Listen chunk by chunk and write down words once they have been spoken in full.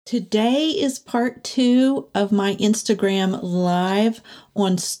Today is part 2 of my Instagram live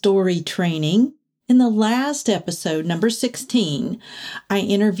on story training. In the last episode, number 16, I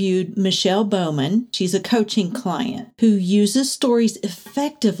interviewed Michelle Bowman. She's a coaching client who uses stories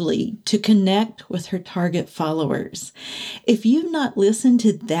effectively to connect with her target followers. If you've not listened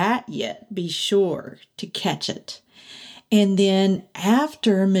to that yet, be sure to catch it. And then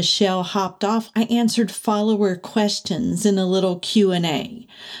after Michelle hopped off, I answered follower questions in a little Q&A.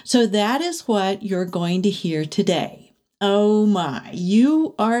 So that is what you're going to hear today. Oh my,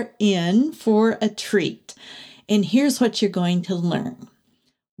 you are in for a treat. And here's what you're going to learn.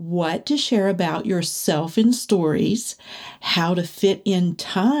 What to share about yourself in stories, how to fit in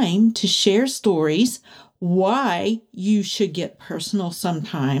time to share stories, why you should get personal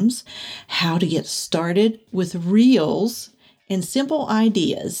sometimes, how to get started with reels, and simple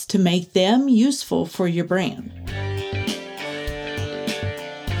ideas to make them useful for your brand.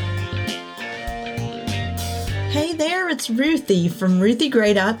 Hey there, it's Ruthie from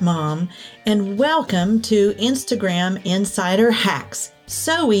RuthieGray.mom, and welcome to Instagram Insider Hacks.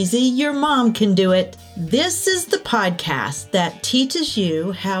 So easy, your mom can do it. This is the podcast that teaches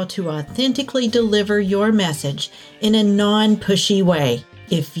you how to authentically deliver your message in a non-pushy way.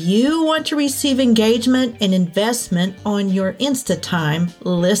 If you want to receive engagement and investment on your Insta time,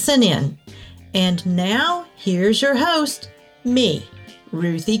 listen in. And now, here's your host, me,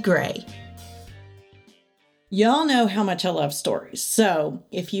 Ruthie Gray. Y'all know how much I love stories. So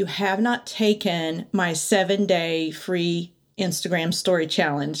if you have not taken my 7-day free Instagram story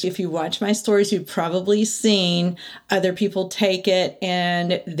challenge, if you watch my stories, you've probably seen other people take it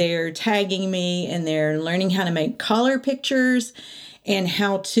and they're tagging me and they're learning how to make color pictures and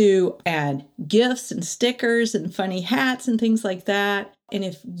how to add GIFs and stickers and funny hats and things like that. And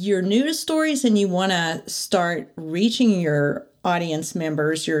if you're new to stories and you want to start reaching your audience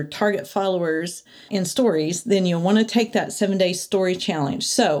members, your target followers in stories, then you'll want to take that 7-day story challenge.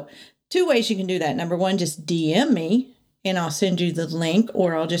 So 2 ways you can do that. Number 1, just DM me and I'll send you the link,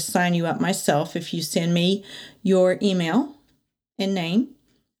 or I'll just sign you up myself if you send me your email and name.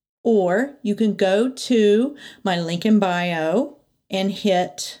 Or you can go to my link in bio and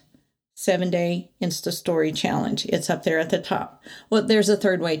hit 7-day Insta Story Challenge. It's up there at the top. Well, there's a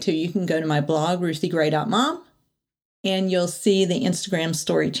third way too. You can go to my blog, RuthieGray.mom, and you'll see the Instagram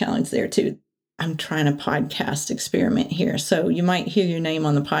Story Challenge there too. I'm trying a podcast experiment here, so you might hear your name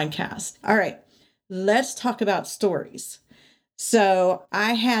on the podcast. All right, let's talk about stories. So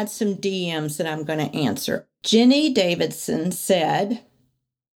I had some DMs that I'm going to answer. Jenny Davidson said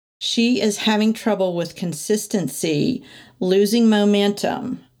she is having trouble with consistency, losing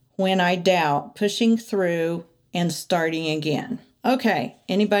momentum when I doubt, pushing through and starting again. Okay,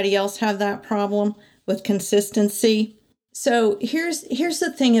 anybody else have that problem with consistency? So here's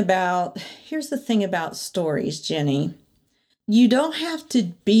the thing about stories, Jenny. You don't have to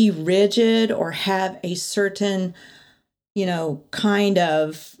be rigid or have a certain, kind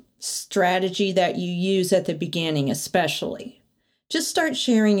of strategy that you use at the beginning, especially. Just start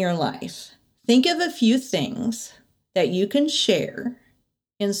sharing your life. Think of a few things that you can share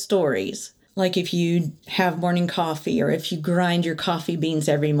in stories, like if you have morning coffee, or if you grind your coffee beans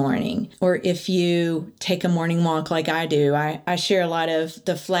every morning, or if you take a morning walk like I do. I share a lot of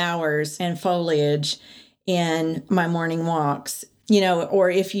the flowers and foliage in my morning walks, or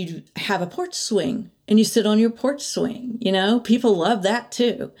if you have a porch swing and you sit on your porch swing, people love that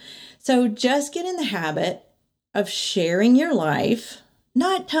too. So just get in the habit of sharing your life,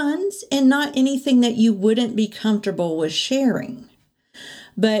 not tons and not anything that you wouldn't be comfortable with sharing.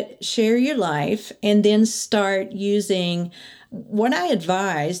 But share your life and then start using what I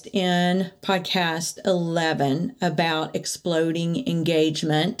advised in podcast 11 about exploding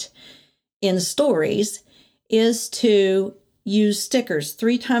engagement in stories is to use stickers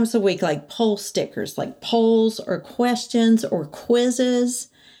 3 times a week, like poll stickers, like polls or questions or quizzes.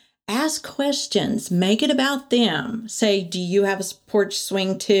 Ask questions. Make it about them. Say, do you have a porch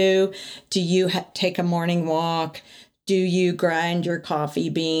swing too? Do you take a morning walk? Do you grind your coffee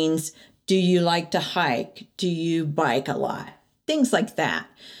beans? Do you like to hike? Do you bike a lot? Things like that.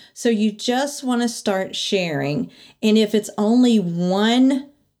 So you just want to start sharing. And if it's only 1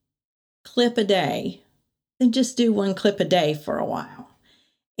 clip a day, then just do 1 clip a day for a while.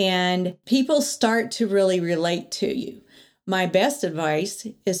 And people start to really relate to you. My best advice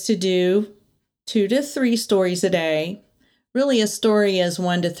is to do 2 to 3 stories a day. Really, a story is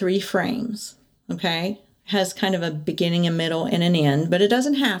 1 to 3 frames, okay? Has kind of a beginning, a middle, and an end, but it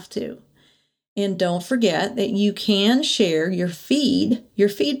doesn't have to. And don't forget that you can share your feed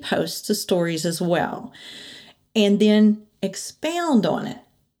posts to stories as well. And then expound on it.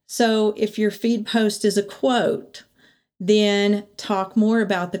 So if your feed post is a quote, then talk more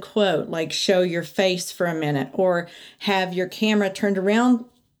about the quote, like show your face for a minute or have your camera turned around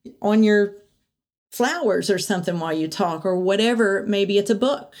on your flowers or something while you talk or whatever. Maybe it's a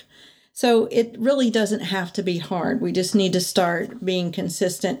book. So it really doesn't have to be hard. We just need to start being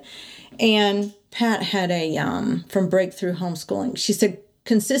consistent. And Pat had from Breakthrough Homeschooling, she said,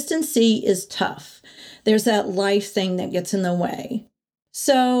 consistency is tough. There's that life thing that gets in the way.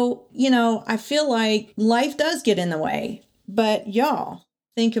 So, I feel like life does get in the way, but y'all,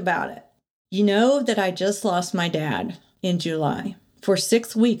 think about it. You know that I just lost my dad in July. For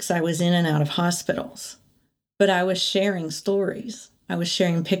 6 weeks, I was in and out of hospitals, but I was sharing stories. I was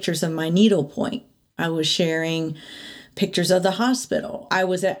sharing pictures of my needle point. I was sharing pictures of the hospital. I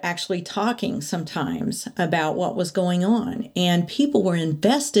was actually talking sometimes about what was going on, and people were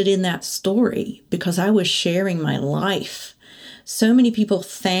invested in that story because I was sharing my life. So many people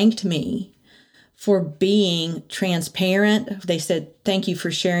thanked me for being transparent. They said, thank you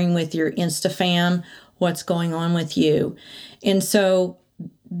for sharing with your InstaFam what's going on with you. And so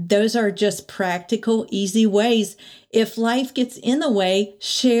those are just practical, easy ways. If life gets in the way,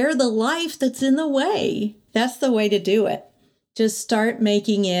 share the life that's in the way. That's the way to do it. Just start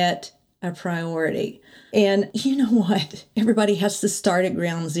making it a priority. And you know what? Everybody has to start at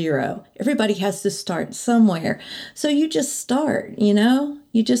ground zero. Everybody has to start somewhere. So you just start,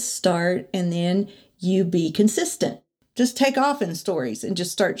 you just start and then you be consistent. Just take off in stories and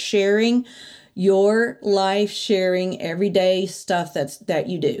just start sharing your life, sharing everyday stuff that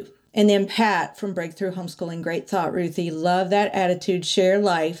you do. And then Pat from Breakthrough Homeschooling, great thought, Ruthie. Love that attitude. Share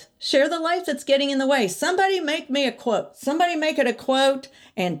life. Share the life that's getting in the way. Somebody make me a quote. Somebody make it a quote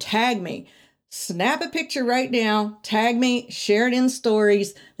and tag me. Snap a picture right now, tag me, share it in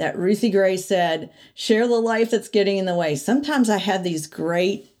stories that Ruthie Gray said, share the life that's getting in the way. Sometimes I have these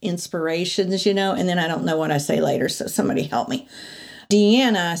great inspirations, and then I don't know what I say later, so somebody help me.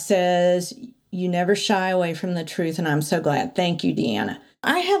 Deanna says, you never shy away from the truth, and I'm so glad. Thank you, Deanna.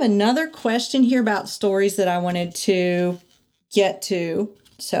 I have another question here about stories that I wanted to get to,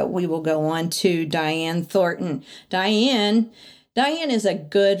 so we will go on to Diane Thornton. Diane is a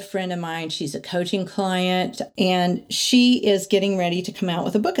good friend of mine. She's a coaching client, and she is getting ready to come out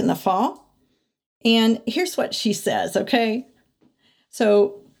with a book in the fall. And here's what she says, okay?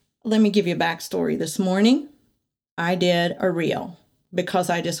 So let me give you a backstory. This morning, I did a reel because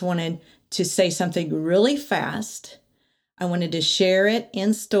I just wanted to say something really fast. I wanted to share it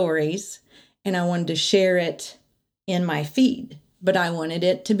in stories, and I wanted to share it in my feed, but I wanted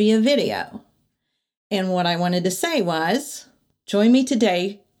it to be a video. And what I wanted to say was, join me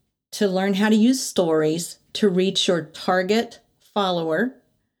today to learn how to use stories to reach your target follower.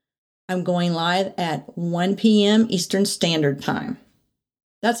 I'm going live at 1 p.m. Eastern Standard Time.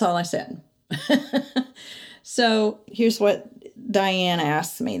 That's all I said. So here's what Diane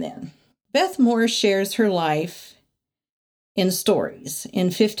asked me then. Beth Moore shares her life in stories in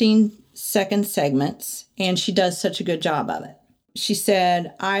 15-second segments, and she does such a good job of it. She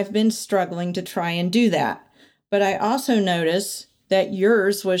said, I've been struggling to try and do that. But I also noticed that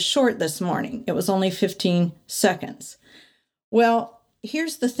yours was short this morning. It was only 15 seconds. Well,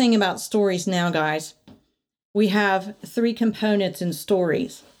 here's the thing about stories now, guys. We have 3 components in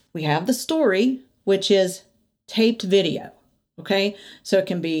stories. We have the story, which is taped video, okay? So it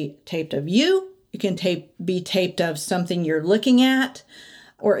can be taped of you. It can be taped of something you're looking at,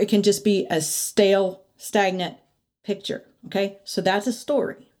 or it can just be a stale, stagnant picture, okay? So that's a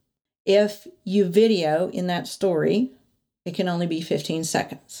story. If you video in that story, it can only be 15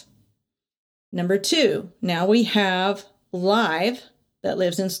 seconds. Number 2, now we have live that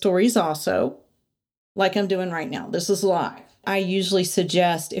lives in stories also, like I'm doing right now. This is live. I usually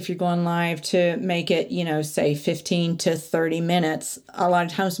suggest if you're going live to make it, say 15 to 30 minutes. A lot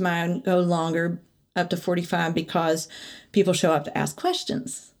of times mine go longer, up to 45, because people show up to ask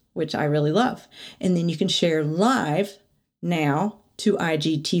questions, which I really love. And then you can share live now to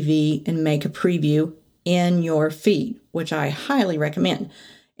IGTV and make a preview in your feed, which I highly recommend.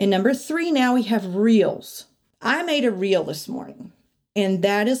 And number 3, now we have reels. I made a reel this morning, and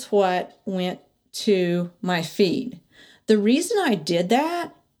that is what went to my feed. The reason I did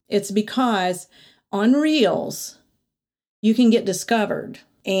that, it's because on reels, you can get discovered.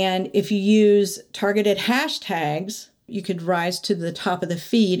 And if you use targeted hashtags, you could rise to the top of the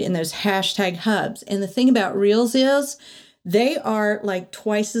feed in those hashtag hubs. And the thing about reels is they are like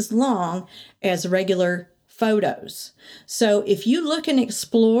twice as long as regular photos. So if you look and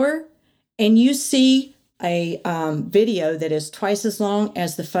explore and you see a video that is twice as long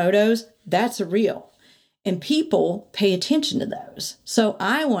as the photos, that's a reel. And people pay attention to those. So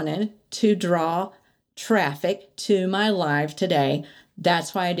I wanted to draw traffic to my live today.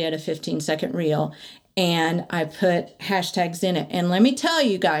 That's why I did a 15-second reel. And I put hashtags in it. And let me tell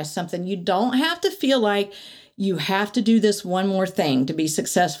you guys something. You don't have to feel like you have to do this one more thing to be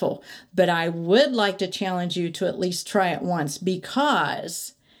successful. But I would like to challenge you to at least try it once,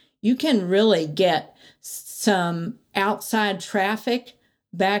 because you can really get some outside traffic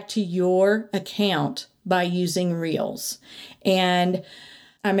back to your account by using Reels. And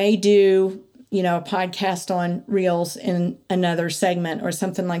I may do, a podcast on Reels in another segment or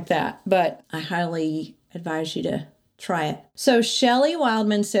something like that, but I highly advise you to try it. So Shelly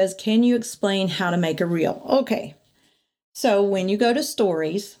Wildman says, can you explain how to make a reel? Okay. So when you go to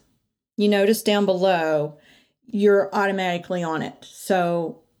stories, you notice down below, you're automatically on it.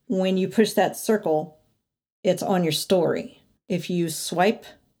 So when you push that circle, it's on your story. If you swipe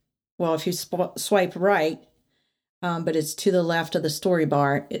right, but it's to the left of the story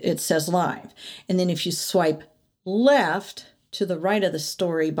bar, it says live. And then if you swipe left to the right of the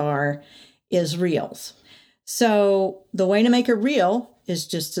story bar is reels. So the way to make a reel is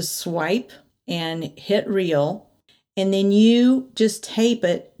just to swipe and hit reel, and then you just tape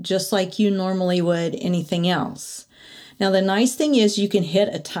it just like you normally would anything else. Now, the nice thing is you can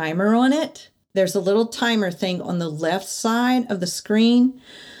hit a timer on it. There's a little timer thing on the left side of the screen.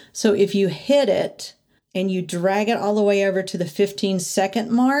 So if you hit it and you drag it all the way over to the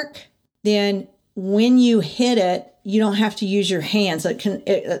 15-second mark, then when you hit it, you don't have to use your hands.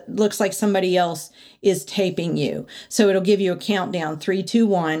 It looks like somebody else is taping you. So it'll give you a countdown, 3, 2,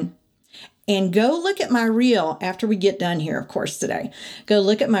 1. And go look at my reel after we get done here, of course, today. Go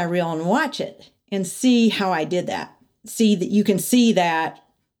look at my reel and watch it and see how I did that. See that you can see that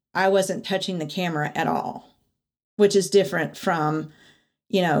I wasn't touching the camera at all, which is different from,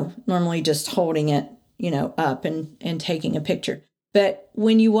 normally just holding it, up and taking a picture. But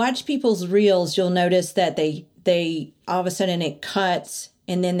when you watch people's reels, you'll notice that they all of a sudden it cuts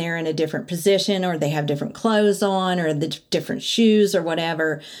and then they're in a different position, or they have different clothes on, or the different shoes or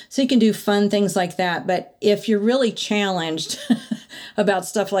whatever. So you can do fun things like that. But if you're really challenged about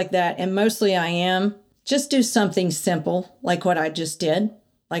stuff like that, and mostly I am, just do something simple like what I just did,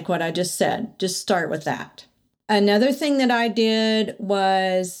 like what I just said. Just start with that. Another thing that I did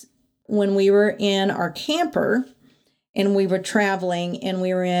was when we were in our camper and we were traveling, and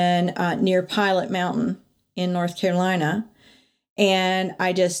we were in near Pilot Mountain in North Carolina. And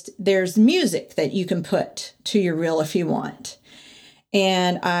there's music that you can put to your reel if you want.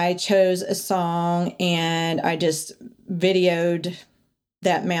 And I chose a song and I just videoed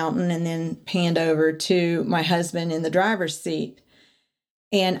that mountain and then panned over to my husband in the driver's seat.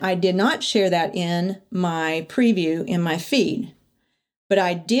 And I did not share that in my preview in my feed, but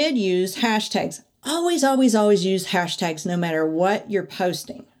I did use hashtags. Always, always, always use hashtags no matter what you're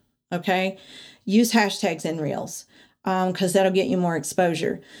posting, okay? Use hashtags in Reels because that'll get you more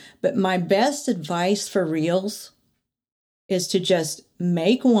exposure. But my best advice for Reels is to just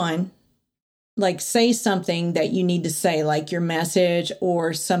make one, like say something that you need to say, like your message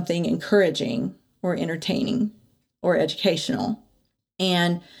or something encouraging or entertaining or educational,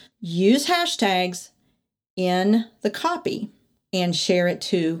 and use hashtags in the copy and share it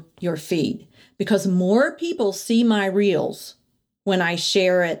to your feed. Because more people see my reels when I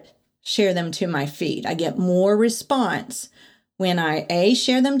share them to my feed. I get more response when I A,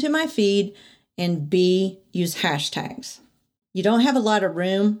 share them to my feed, and B, use hashtags. You don't have a lot of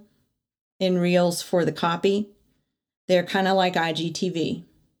room in Reels for the copy. They're kind of like IGTV.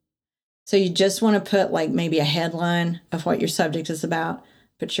 So you just want to put like maybe a headline of what your subject is about,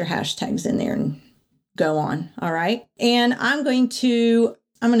 put your hashtags in there and go on. All right. And I'm going to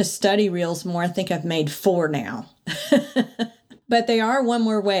study Reels more. I think I've made 4 now. But they are one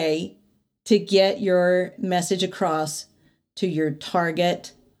more way to get your message across to your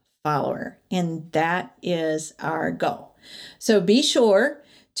target follower. And that is our goal. So be sure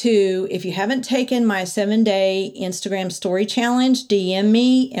to, if you haven't taken my 7-day Instagram story challenge, DM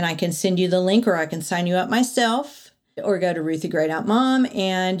me and I can send you the link, or I can sign you up myself, or go to Ruthie Grayed Out Mom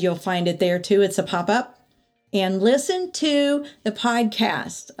and you'll find it there too. It's a pop-up. And listen to the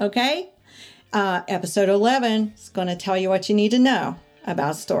podcast, okay? Episode 11 is going to tell you what you need to know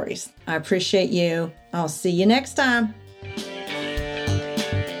about stories. I appreciate you. I'll see you next time.